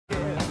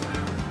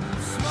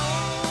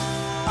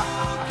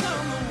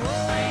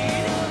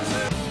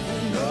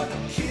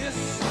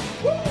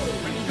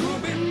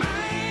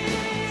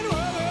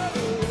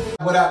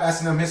What up,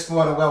 S&M Hit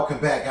Squad, and welcome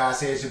back,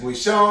 guys. Here's your boy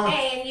Sean.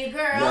 And your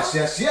girl.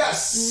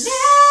 Yes.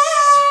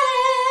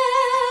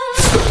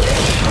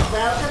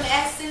 Welcome,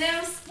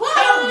 S&M Squad.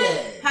 Oh,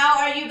 yeah. How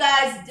are you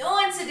guys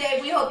doing today?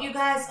 We hope you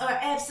guys are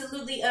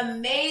absolutely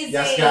amazing.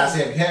 Yes, guys.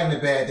 If you're having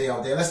a bad day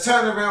out there, let's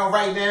turn it around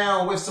right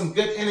now with some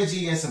good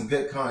energy and some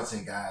good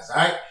content, guys. All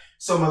right?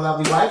 So, my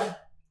lovely wife,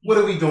 what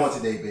are we doing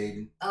today,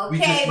 baby?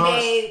 Okay,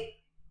 babe.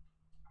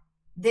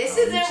 This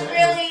isn't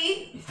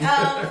really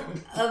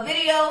a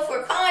video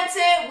for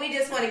content. We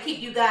just want to keep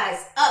you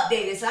guys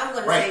updated. So I'm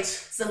going to say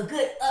some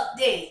good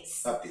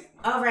updates.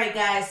 All right,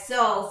 guys.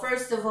 So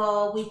first of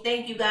all, we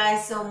thank you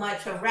guys so much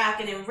for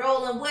rocking and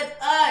rolling with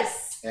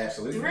us.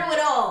 Absolutely. Through it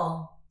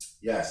all.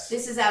 Yes.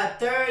 This is our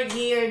third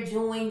year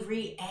doing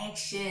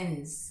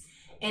reactions.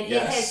 And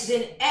it has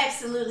been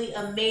absolutely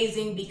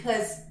amazing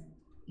because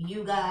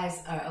you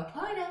guys are a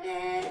part of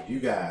it. You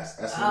guys.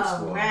 That's what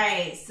All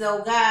right.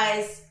 So,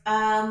 guys,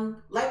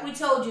 like we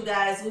told you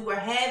guys, we were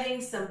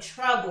having some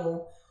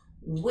trouble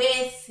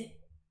with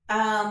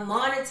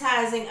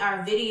monetizing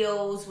our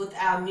videos with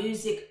our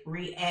music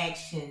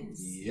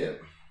reactions.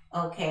 Yep.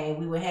 Okay.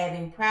 We were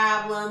having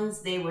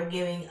problems. They were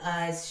giving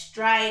us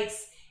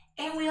strikes.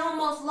 And we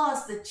almost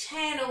lost the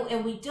channel.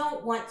 And we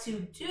don't want to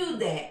do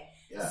that.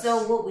 Yes.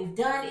 So, what we've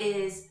done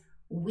is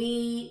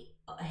we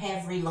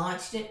have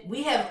relaunched it.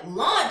 We have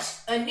launched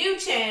a new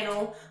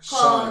channel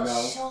called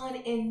Sean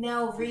and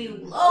Mel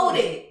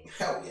Reloaded.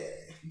 Hell yeah.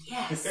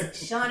 Yes,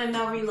 Sean and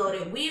Mel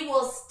Reloaded. We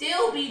will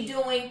still be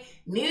doing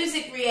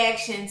music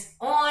reactions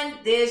on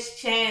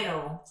this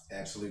channel.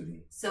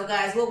 Absolutely. So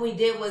guys, what we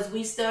did was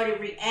we started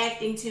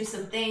reacting to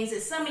some things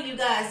that some of you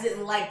guys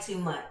didn't like too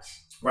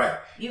much. Right.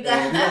 You guys,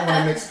 and we don't want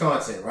to mix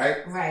content,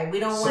 right? Right.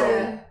 We don't want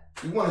to.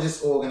 We want to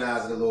just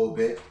organize it a little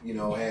bit. You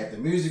know, have the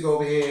music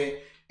over here.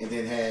 And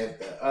then have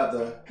the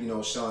other, you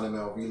know, Sean and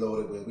Mel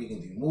Reloaded, where we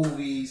can do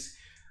movies.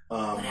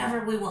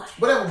 Whatever we want.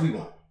 Whatever we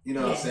want. You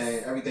know what I'm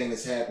saying? Everything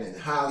that's happening in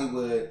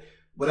Hollywood,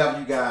 whatever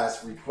you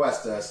guys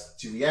request us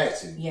to react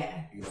to. Yeah.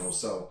 You know,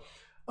 so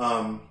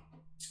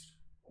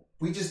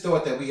we just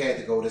thought that we had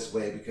to go this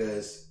way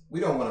because we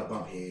don't want to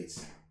bump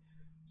heads.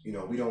 You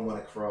know, we don't want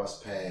to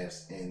cross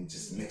paths and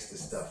just mix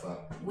this stuff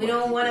up. We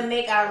don't want to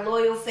make our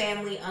loyal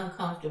family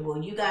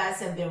uncomfortable. You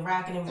guys have been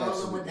rocking and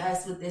rolling with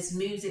us with this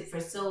music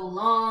for so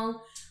long.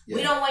 Yeah.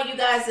 We don't want you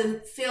guys to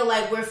feel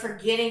like we're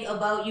forgetting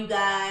about you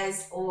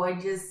guys or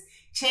just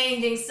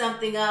changing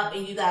something up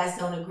and you guys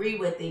don't agree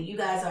with it. You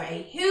guys are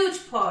a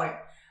huge part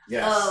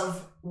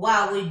of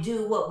why we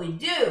do what we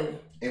do.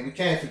 And we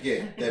can't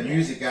forget that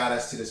music got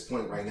us to this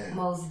point right now.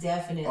 Most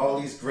definitely. All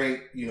these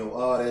great, you know,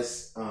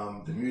 artists,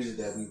 the music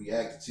that we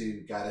reacted to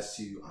got us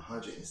to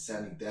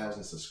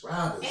 170,000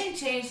 subscribers. And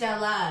changed our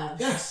lives.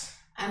 Yes.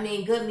 I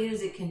mean, good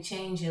music can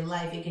change your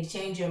life. It can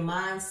change your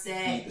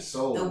mindset. Feed the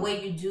soul. The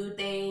way you do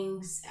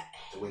things.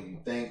 The way you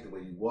think, the way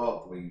you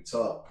walk, the way you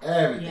talk,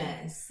 everything.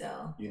 Yes,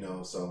 so. You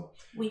know, so.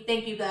 We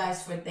thank you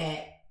guys for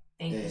that.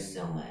 Thank you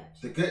so much.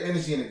 The good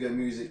energy and the good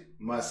music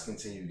must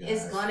continue, guys.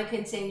 It's going to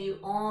continue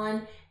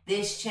on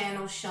this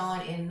channel, Sean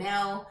and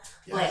Mel.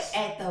 Yes. But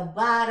at the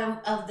bottom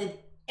of in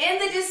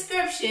the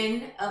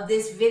description of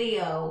this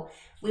video,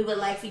 we would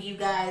like for you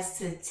guys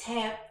to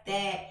tap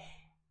that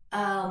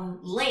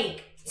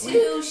link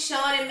to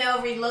Sean and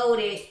Mel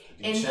Reloaded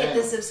and hit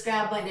the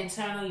subscribe button and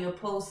turn on your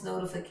post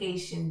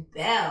notification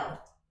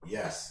bell.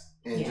 Yes.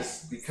 And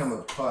just become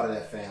a part of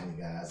that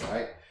family, guys, all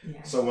right?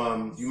 Yeah.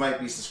 So you might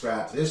be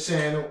subscribed to this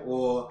channel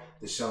or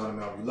the Sean and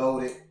Mel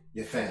Reloaded,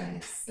 your family.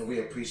 Yes. And we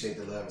appreciate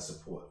the love and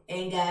support.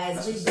 And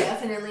guys, we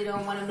definitely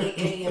don't want to make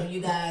any of you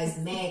guys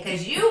mad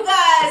because you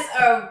guys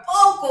are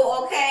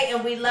vocal, okay?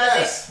 And we love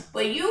it.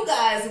 But you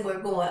guys were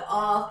going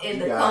off in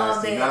the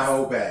comments. Do not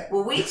hold back.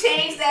 When we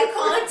changed that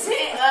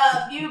content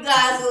up, you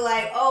guys were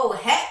like, oh,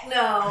 heck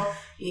no.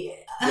 Yeah.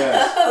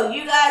 Yes.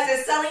 You guys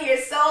are selling your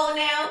soul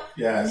now?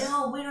 Yes.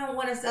 No, we don't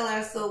want to sell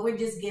our soul. We're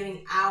just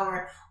giving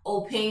our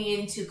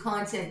opinion to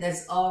content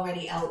that's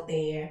already out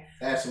there.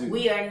 Absolutely.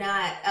 We are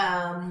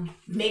not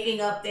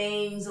making up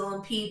things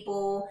on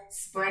people,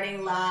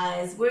 spreading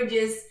lies. We're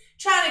just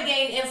trying to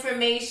gain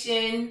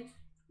information.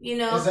 You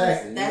know,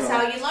 exactly. That's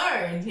how you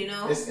learn, you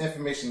know. There's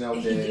information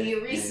out there. You do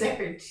your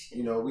research. And,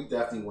 you know, we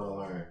definitely want to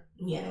learn.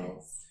 Yes. You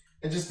know,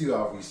 and just do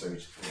our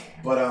research.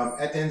 Yeah. But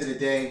at the end of the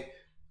day,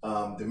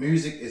 the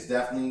music is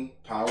definitely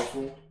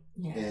powerful.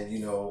 Yes. And, you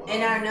know.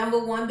 And our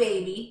 #1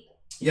 baby.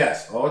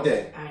 Yes, all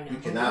day. We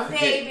cannot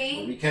forget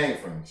where we came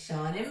from.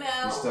 Sean and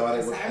Mel. We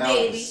started with Elvis.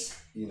 Baby.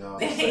 You know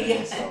what I'm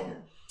saying? So,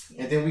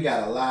 and then we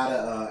got a lot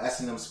of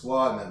S&M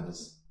Squad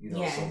members. You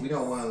know, so we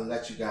don't want to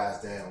let you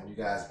guys down. You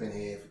guys been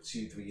here for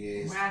 2-3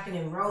 years. Rocking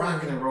and rolling.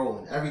 Rocking and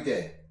rolling every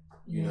day.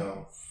 You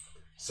know.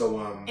 So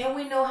and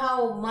we know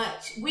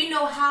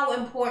how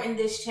important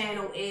this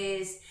channel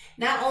is,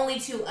 not only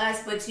to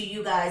us but to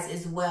you guys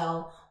as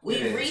well.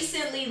 We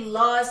recently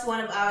lost one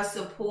of our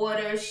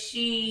supporters.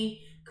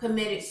 She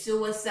committed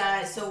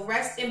suicide. So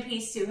rest in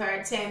peace to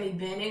her, Tammy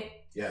Bennett.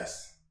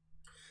 Yes.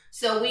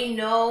 So we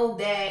know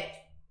that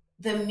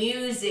the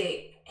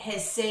music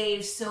has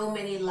saved so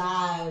many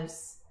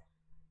lives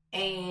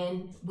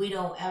and we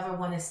don't ever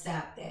want to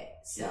stop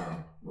that. So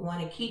we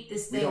want to keep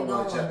this thing going. We don't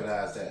want to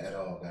jeopardize that at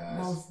all, guys.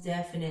 Most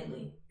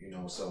definitely. You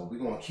know, so we're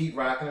going to keep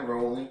rocking and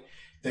rolling.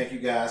 Thank you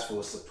guys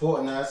for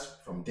supporting us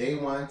from day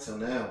one till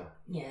now.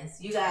 Yes,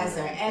 you guys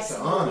are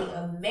absolutely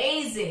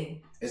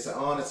amazing. It's an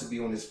honor to be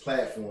on this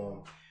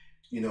platform,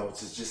 you know,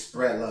 to just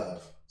spread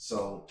love.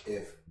 So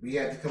if we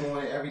have to come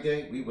on it every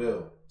day, we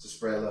will, to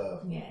spread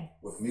love. Yeah.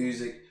 With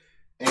music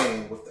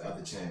and with the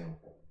other channel.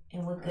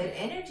 And with good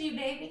energy,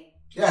 baby.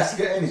 Yes,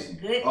 good energy.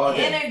 Good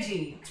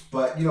energy.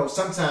 But, you know,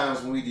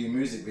 sometimes when we do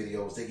music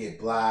videos, they get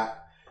blocked.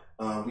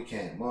 We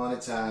can't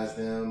monetize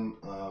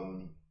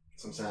them.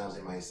 Sometimes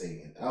they might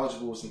say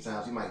ineligible.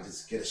 Sometimes you might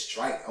just get a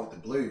strike out the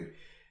blue.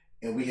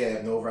 And we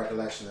have no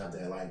recollection of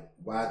that. Like,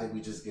 why did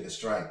we just get a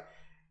strike?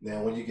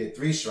 Now, when you get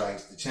 3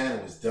 strikes, the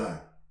channel is done.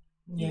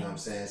 You know what I'm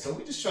saying? So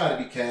we just try to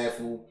be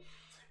careful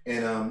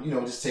and, you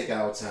know, just take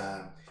our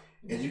time.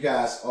 And you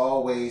guys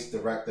always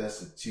direct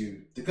us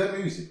to the good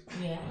music.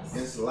 Yes. And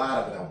there's a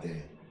lot of it out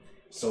there.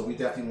 So we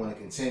definitely want to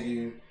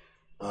continue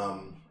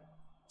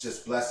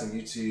just blessing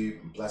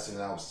YouTube and blessing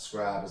our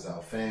subscribers,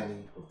 our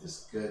family with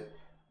this good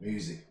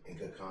music and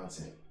good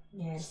content.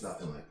 Yes. It's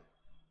nothing like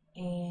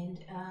it. And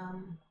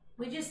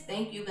we just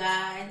thank you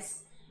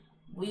guys.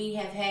 We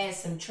have had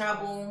some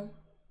trouble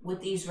with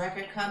these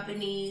record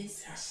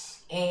companies. Yes.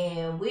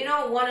 And we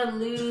don't want to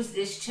lose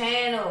this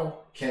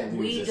channel. Can't lose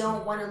We this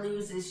don't want to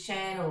lose this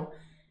channel.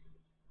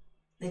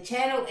 The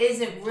channel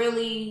isn't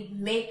really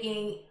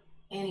making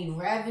any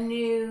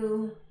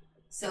revenue.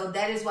 So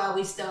that is why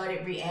we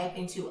started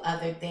reacting to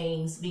other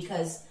things,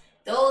 because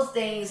those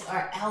things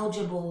are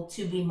eligible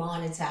to be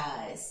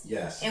monetized.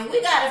 Yes. And we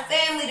got a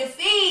family to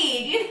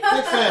feed, you know.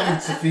 Big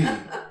family to feed.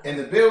 And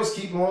the bills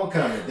keep on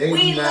coming. They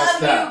we do not love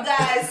stop. you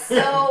guys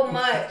so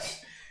much.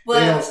 But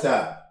they don't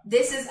stop.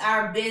 This is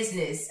our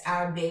business,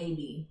 our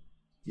baby.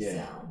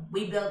 Yeah. So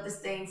we built this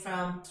thing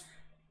from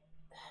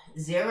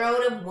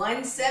 0 to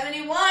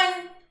 171,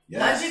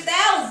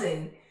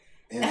 100,000.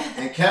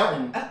 And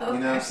counting, okay. You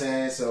know what I'm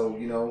saying? So,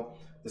 you know,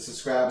 the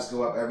subscribers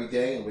go up every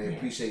day, and we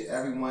appreciate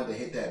everyone that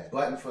hit that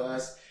button for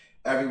us,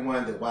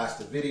 everyone that watched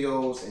the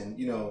videos, and,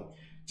 you know,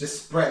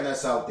 just spreading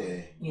us out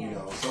there, you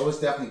know. So it's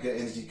definitely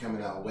good energy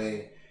coming our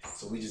way.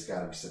 So we just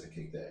got to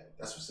reciprocate that.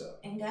 That's what's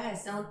up. And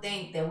guys, don't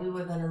think that we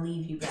were going to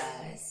leave you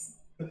guys.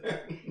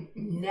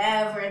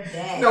 Never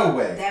that. No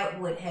way.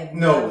 That would have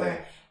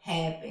never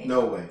happened.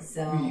 No way.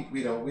 So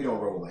we don't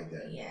roll like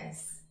that.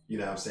 Yes. You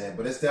know what I'm saying?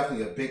 But it's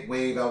definitely a big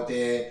wave out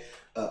there,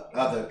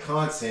 other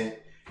content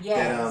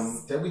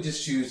that we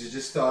just choose to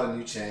just start a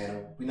new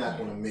channel. We're not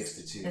going to mix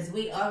the two. Because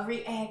we are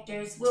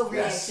reactors. We'll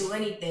react to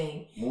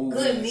anything.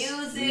 Movies, good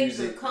music,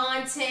 good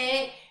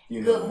content,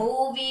 good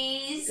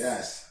movies.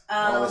 Yes.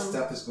 All the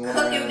stuff that's going on.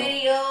 Cooking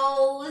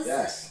videos.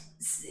 Yes.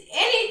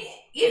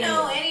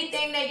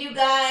 Anything that you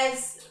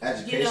guys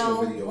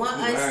videos. Want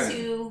us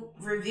to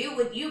review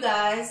with you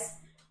guys,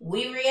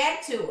 we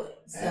react to it.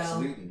 So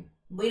absolutely.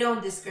 We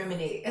don't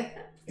discriminate.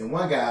 And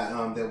one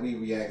guy that we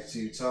reacted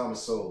to,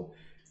 Thomas Sowell,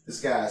 this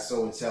guy is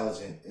so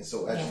intelligent and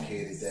so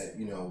educated that,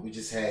 you know, we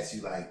just had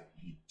to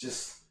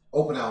just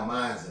open our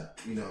minds up,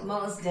 you know.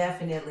 Most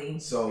definitely.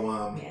 So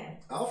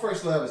our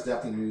first love is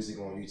definitely music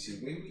on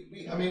YouTube.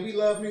 We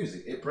love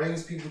music. It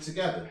brings people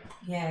together.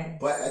 Yeah.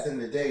 But at the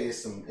end of the day,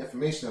 there's some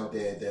information out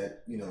there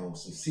that, you know,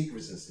 some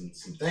secrets and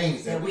some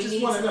things that we just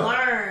need want to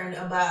learn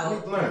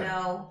about, you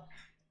know.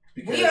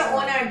 Because, we are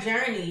on our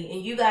journey,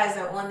 and you guys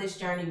are on this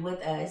journey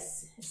with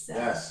us. So.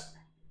 Yes.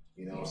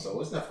 You know, so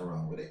there's nothing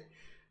wrong with it.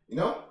 You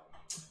know?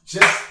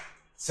 Just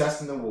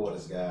testing the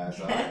waters, guys.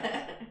 All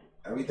right?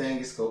 Everything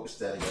is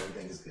copacetic.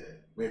 Everything is good.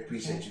 We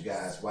appreciate you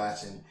guys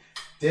watching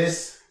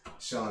this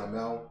Sean and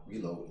Mel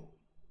Reloaded.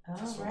 All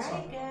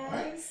right, guys.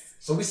 Right?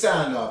 So we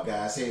signing off,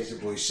 guys. Here's your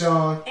boy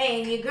Sean.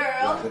 And your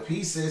girl. Love the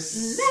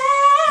pieces. Mel.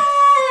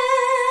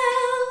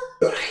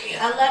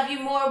 I love you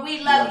more.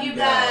 We love you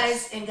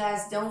guys. And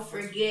guys, don't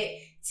forget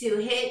to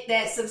hit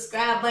that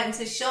subscribe button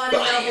to Sean and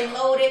Mel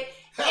Reloaded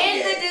in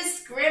the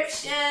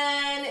description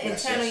and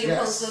turn on your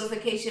post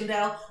notification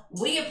bell.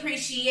 We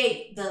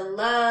appreciate the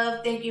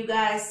love. Thank you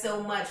guys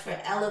so much for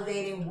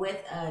elevating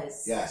with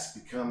us. Yes,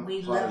 become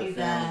we part love of the you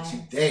family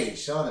guys. Today.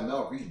 Sean and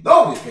Mel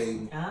Reloaded,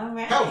 baby. All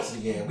right. Help us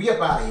again. We up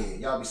out of here.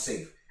 Y'all be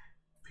safe.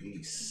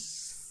 Peace.